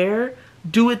your hair,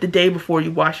 do it the day before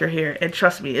you wash your hair, and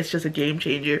trust me, it's just a game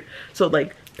changer. So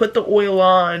like, put the oil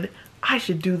on. I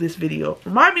should do this video.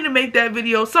 Remind me to make that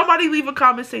video. Somebody leave a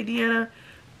comment, say, Deanna,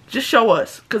 just show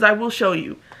us, because I will show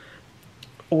you.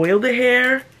 Oil the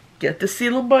hair, get the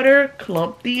sealant butter,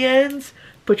 clump the ends,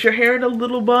 put your hair in a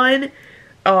little bun,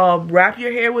 wrap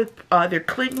your hair with either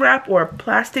cling wrap or a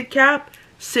plastic cap,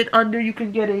 sit under. You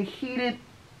can get a heated,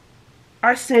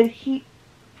 hey,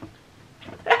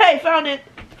 found it.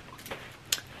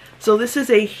 So this is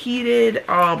a heated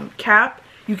cap.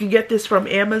 You can get this from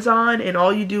Amazon, and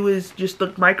all you do is just the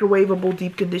microwavable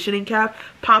deep conditioning cap.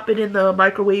 Pop it in the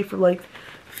microwave for like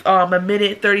a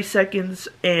minute, 30 seconds,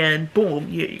 and boom,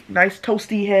 nice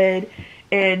toasty head.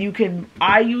 And you can,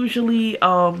 I usually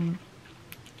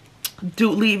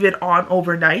leave it on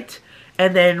overnight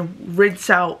and then rinse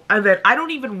out. And then I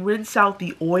don't even rinse out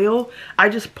the oil.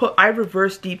 I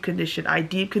reverse deep condition. I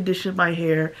deep condition my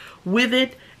hair with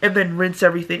it, and then rinse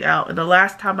everything out. And the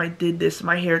last time I did this,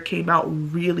 my hair came out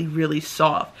really, really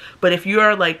soft. But if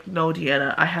you're like, no,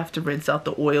 Deanna, I have to rinse out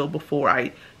the oil before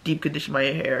I deep condition my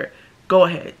hair, go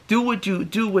ahead. Do what you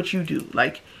do.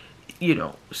 Like, you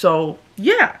know. So,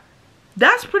 yeah.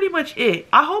 That's pretty much it.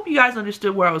 I hope you guys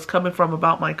understood where I was coming from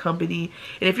about my company.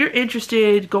 And if you're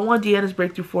interested, go on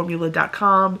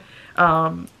deannasbreakthroughformula.com.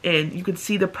 And you can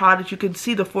see the product, you can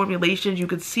see the formulations, you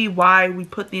can see why we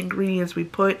put the ingredients we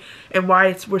put, and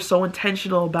why we're so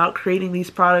intentional about creating these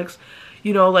products.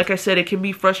 You know, like I said, it can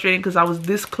be frustrating because I was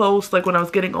this close. Like when I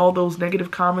was getting all those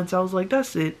negative comments, I was like,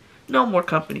 that's it. No more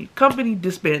company. Company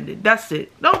disbanded. That's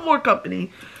it. No more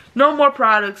company. No more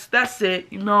products. That's it.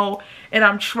 You know, and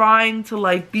I'm trying to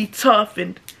like be tough,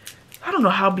 and I don't know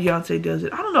how Beyonce does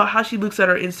it. I don't know how she looks at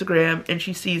her Instagram and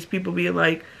she sees people being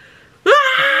like,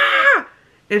 ah!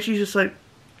 And she's just like,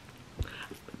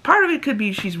 part of it could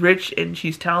be she's rich and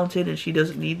she's talented and she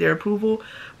doesn't need their approval.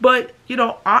 But, you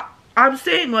know, I'm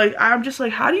saying, like, I'm just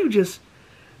like, how do you just,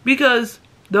 because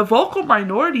the vocal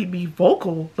minority be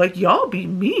vocal. Like, y'all be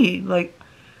mean. Like,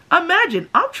 imagine,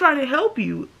 I'm trying to help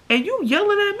you and you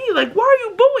yelling at me. Like, why are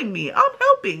you booing me? I'm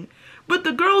helping. But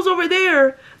the girls over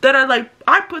there that are like,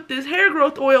 I put this hair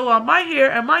growth oil on my hair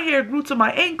and my hair grew to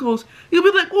my ankles. You'll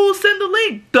be like, well, send the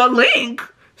link. The link?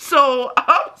 So,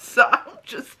 I'm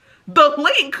just, the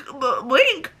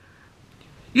link.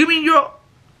 You mean you're,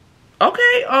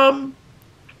 okay,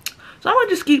 so I'm going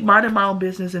to just keep minding my own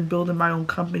business and building my own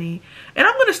company. And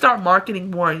I'm going to start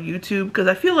marketing more on YouTube, because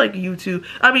I feel like YouTube,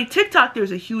 I mean, TikTok,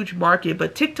 there's a huge market,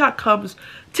 but TikTok,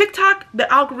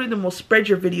 the algorithm will spread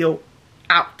your video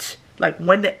out. Like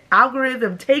when the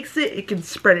algorithm takes it, it can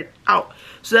spread it out.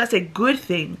 So that's a good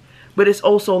thing, but it's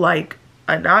also like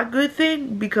a not good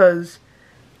thing, because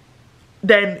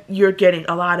then you're getting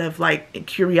a lot of like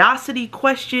curiosity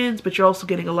questions, but you're also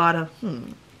getting a lot of,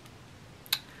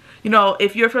 You know,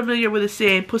 if you're familiar with the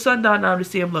saying, pusan down to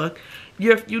see him look,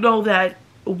 you know that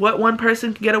what one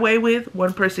person can get away with,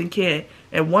 one person can't.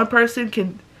 And one person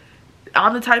can,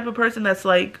 I'm the type of person that's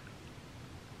like,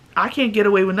 I can't get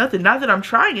away with nothing. Not that I'm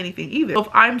trying anything either. If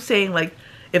I'm saying like,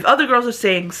 if other girls are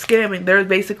saying scamming, they're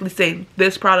basically saying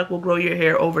this product will grow your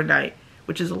hair overnight,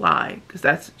 which is a lie, because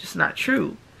that's just not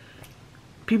true.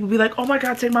 People be like, oh my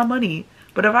God, take my money.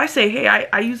 But if I say, hey,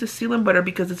 I use a sealant butter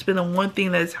because it's been the one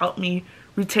thing that has helped me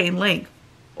retain length.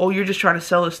 Oh, you're just trying to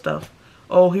sell us stuff.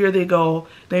 Oh, here they go.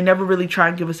 They never really try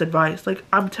and give us advice. Like,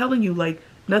 I'm telling you, like,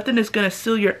 nothing is going to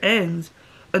seal your ends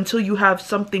until you have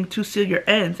something to seal your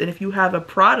ends. And if you have a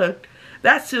product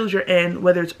that seals your end,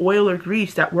 whether it's oil or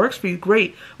grease, that works for you,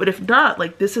 great. But if not,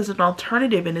 like, this is an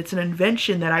alternative, and it's an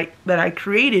invention that I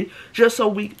created just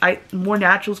so more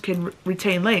naturals can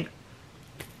retain length.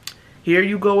 Here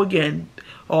you go again.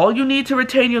 All you need to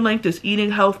retain your length is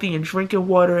eating healthy and drinking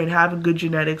water and having good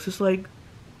genetics. It's like,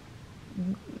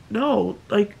 no,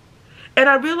 like, and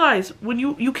I realize when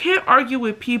you can't argue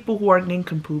with people who are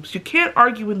nincompoops. You can't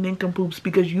argue with nincompoops,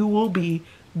 because you will be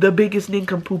the biggest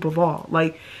nincompoop of all.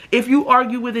 Like, if you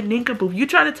argue with a nincompoop, you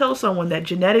try to tell someone that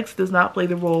genetics does not play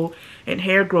the role in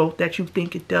hair growth that you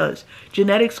think it does.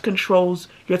 Genetics controls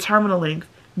your terminal length,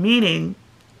 meaning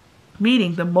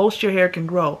the most your hair can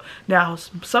grow. Now,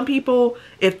 some people,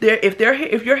 if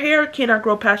your hair cannot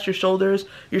grow past your shoulders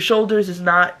is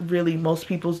not really most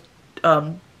people's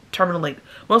terminal length.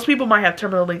 Most people might have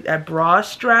terminal length at bra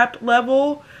strap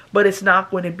level, but it's not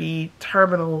going to be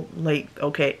terminal length.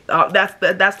 Okay,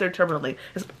 that's their terminal length.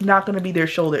 It's not going to be their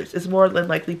shoulders. It's more than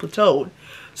likely plateaued.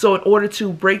 So in order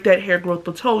to break that hair growth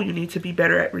plateau, you need to be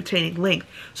better at retaining length.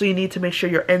 So you need to make sure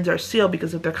your ends are sealed,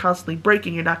 because if they're constantly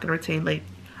breaking, you're not going to retain length.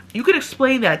 You can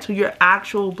explain that to your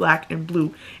actual black and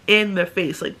blue in the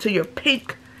face. Like, to your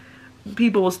pink,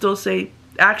 people will still say,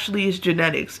 actually it's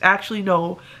genetics. Actually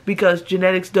no, because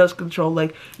genetics does control.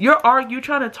 Like, you're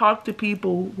trying to talk to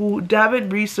people who haven't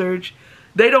researched.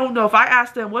 They don't know. If I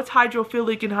ask them, what's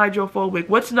hydrophilic and hydrophobic?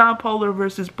 What's nonpolar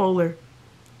versus polar?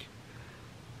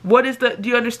 What is do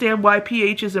you understand why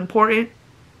pH is important?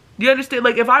 Do you understand?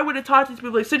 Like, if I were to talk to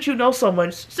people, like, since you know so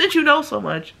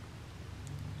much,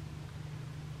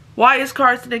 why is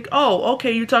arsenic? Oh,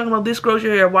 okay, you're talking about this grows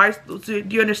your hair. Why? Do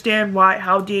you understand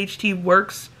how DHT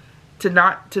works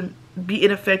to be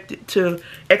ineffective, to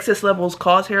excess levels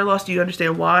cause hair loss? Do you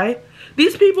understand why?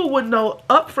 These people would know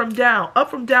up from down,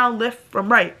 left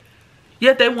from right.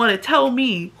 Yet they want to tell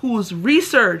me, who's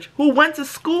researched, who went to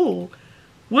school,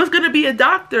 was going to be a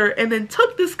doctor, and then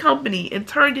took this company and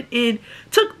turned it in,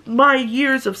 took my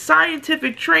years of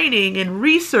scientific training and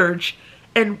research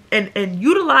and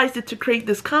utilized it to create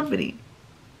this company.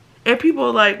 And people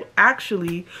are like,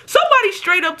 actually, somebody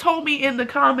straight up told me in the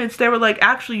comments, they were like,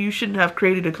 actually, you shouldn't have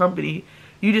created a company.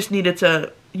 You just needed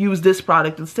to use this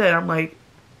product instead. I'm like,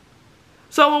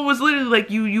 someone was literally like,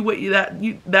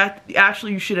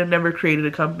 actually you should have never created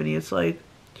a company. It's like,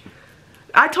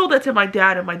 I told that to my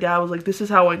dad, and my dad was like, this is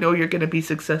how I know you're gonna be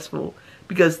successful,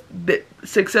 because the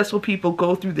successful people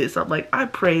go through this. I'm like, I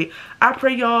pray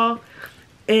y'all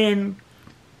in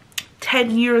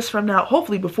 10 years from now,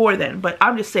 hopefully before then, but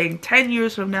I'm just saying 10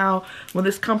 years from now, when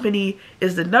this company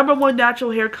is the #1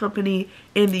 natural hair company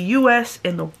in the US,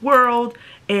 in the world,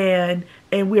 and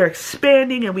we are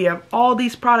expanding, and we have all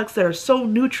these products that are so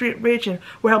nutrient rich, and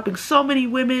we're helping so many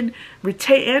women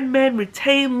retain, and men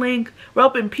retain length. We're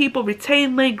helping people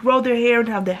retain length, grow their hair, and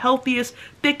have the healthiest,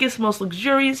 thickest, most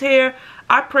luxurious hair.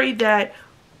 I pray that,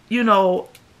 you know,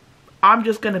 I'm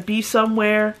just gonna be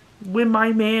somewhere with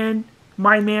my man,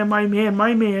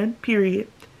 period.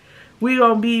 We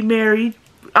gonna be married,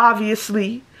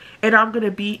 obviously, and I'm gonna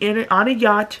be on a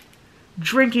yacht,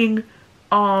 drinking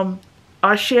our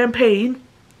champagne,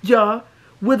 yeah,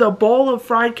 with a bowl of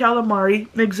fried calamari,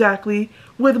 exactly,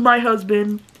 with my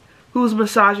husband who's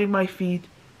massaging my feet,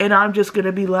 and I'm just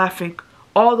gonna be laughing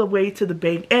all the way to the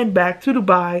bank and back to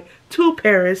Dubai, to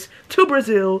Paris, to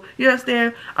Brazil. You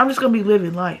understand? I'm just gonna be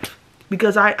living life,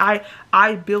 because I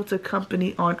built a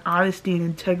company on honesty and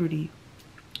integrity,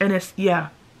 and it's, yeah,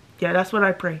 that's what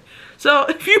I pray. So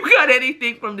if you got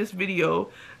anything from this video,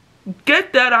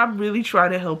 get that I'm really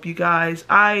trying to help you guys.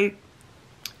 I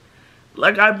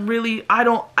have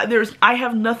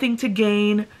nothing to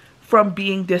gain from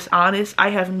being dishonest. I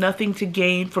have nothing to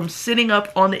gain from sitting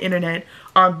up on the internet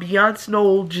on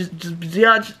Giselle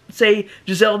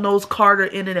Knowles Carter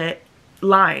internet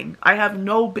lying. I have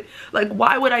no, like,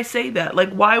 why would I say that?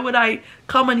 Like, why would I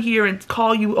come in here and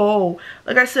call you, oh,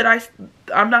 like I said,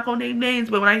 I'm not gonna name names,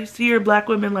 but when I hear black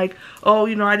women like, oh,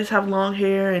 you know, I just have long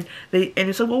hair, and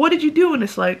it's like, well, what did you do? And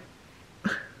it's like,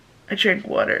 I drank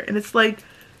water. And it's like,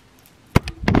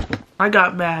 I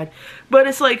got mad. But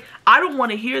it's like, I don't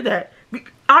want to hear that.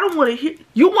 I don't want to hear,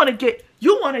 you want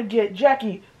to get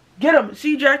Jackie, get him.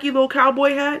 See Jackie, little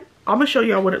cowboy hat? I'm going to show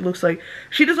y'all what it looks like.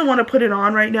 She doesn't want to put it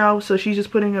on right now, so she's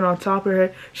just putting it on top of her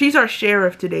head. She's our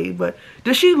sheriff today, but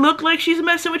does she look like she's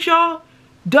messing with y'all?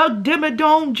 Doug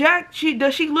Dimmadome Jack?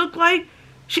 Does she look like?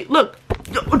 Look.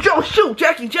 Yo, shoot,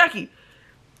 Jackie.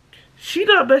 She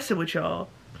not messing with y'all.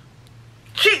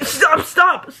 Stop.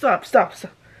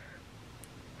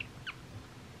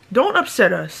 Don't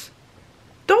upset us.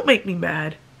 Don't make me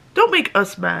mad. Don't make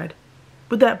us mad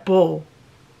with that bull.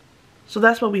 So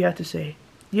that's what we have to say.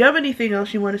 You have anything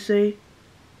else you want to say?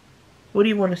 What do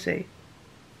you want to say?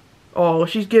 Oh,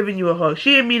 she's giving you a hug.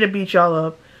 She didn't mean to beat y'all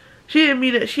up. She didn't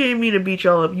mean to beat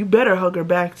y'all up. You better hug her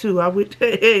back too. I would.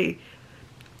 Hey.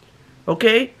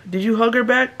 Okay? Did you hug her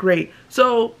back? Great.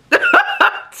 So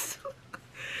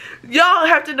y'all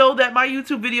have to know that my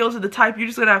YouTube videos are the type you're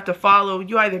just gonna have to follow.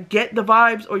 You either get the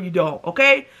vibes or you don't,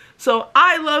 okay? So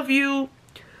I love you.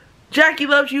 Jackie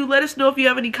loves you. Let us know if you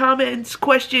have any comments,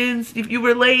 questions, if you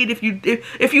relate, if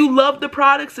you love the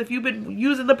products, if you've been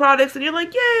using the products and you're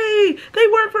like, yay, they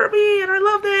work for me and I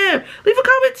love them. Leave a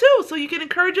comment too so you can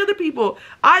encourage other people.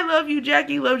 I love you.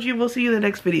 Jackie loves you. We'll see you in the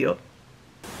next video.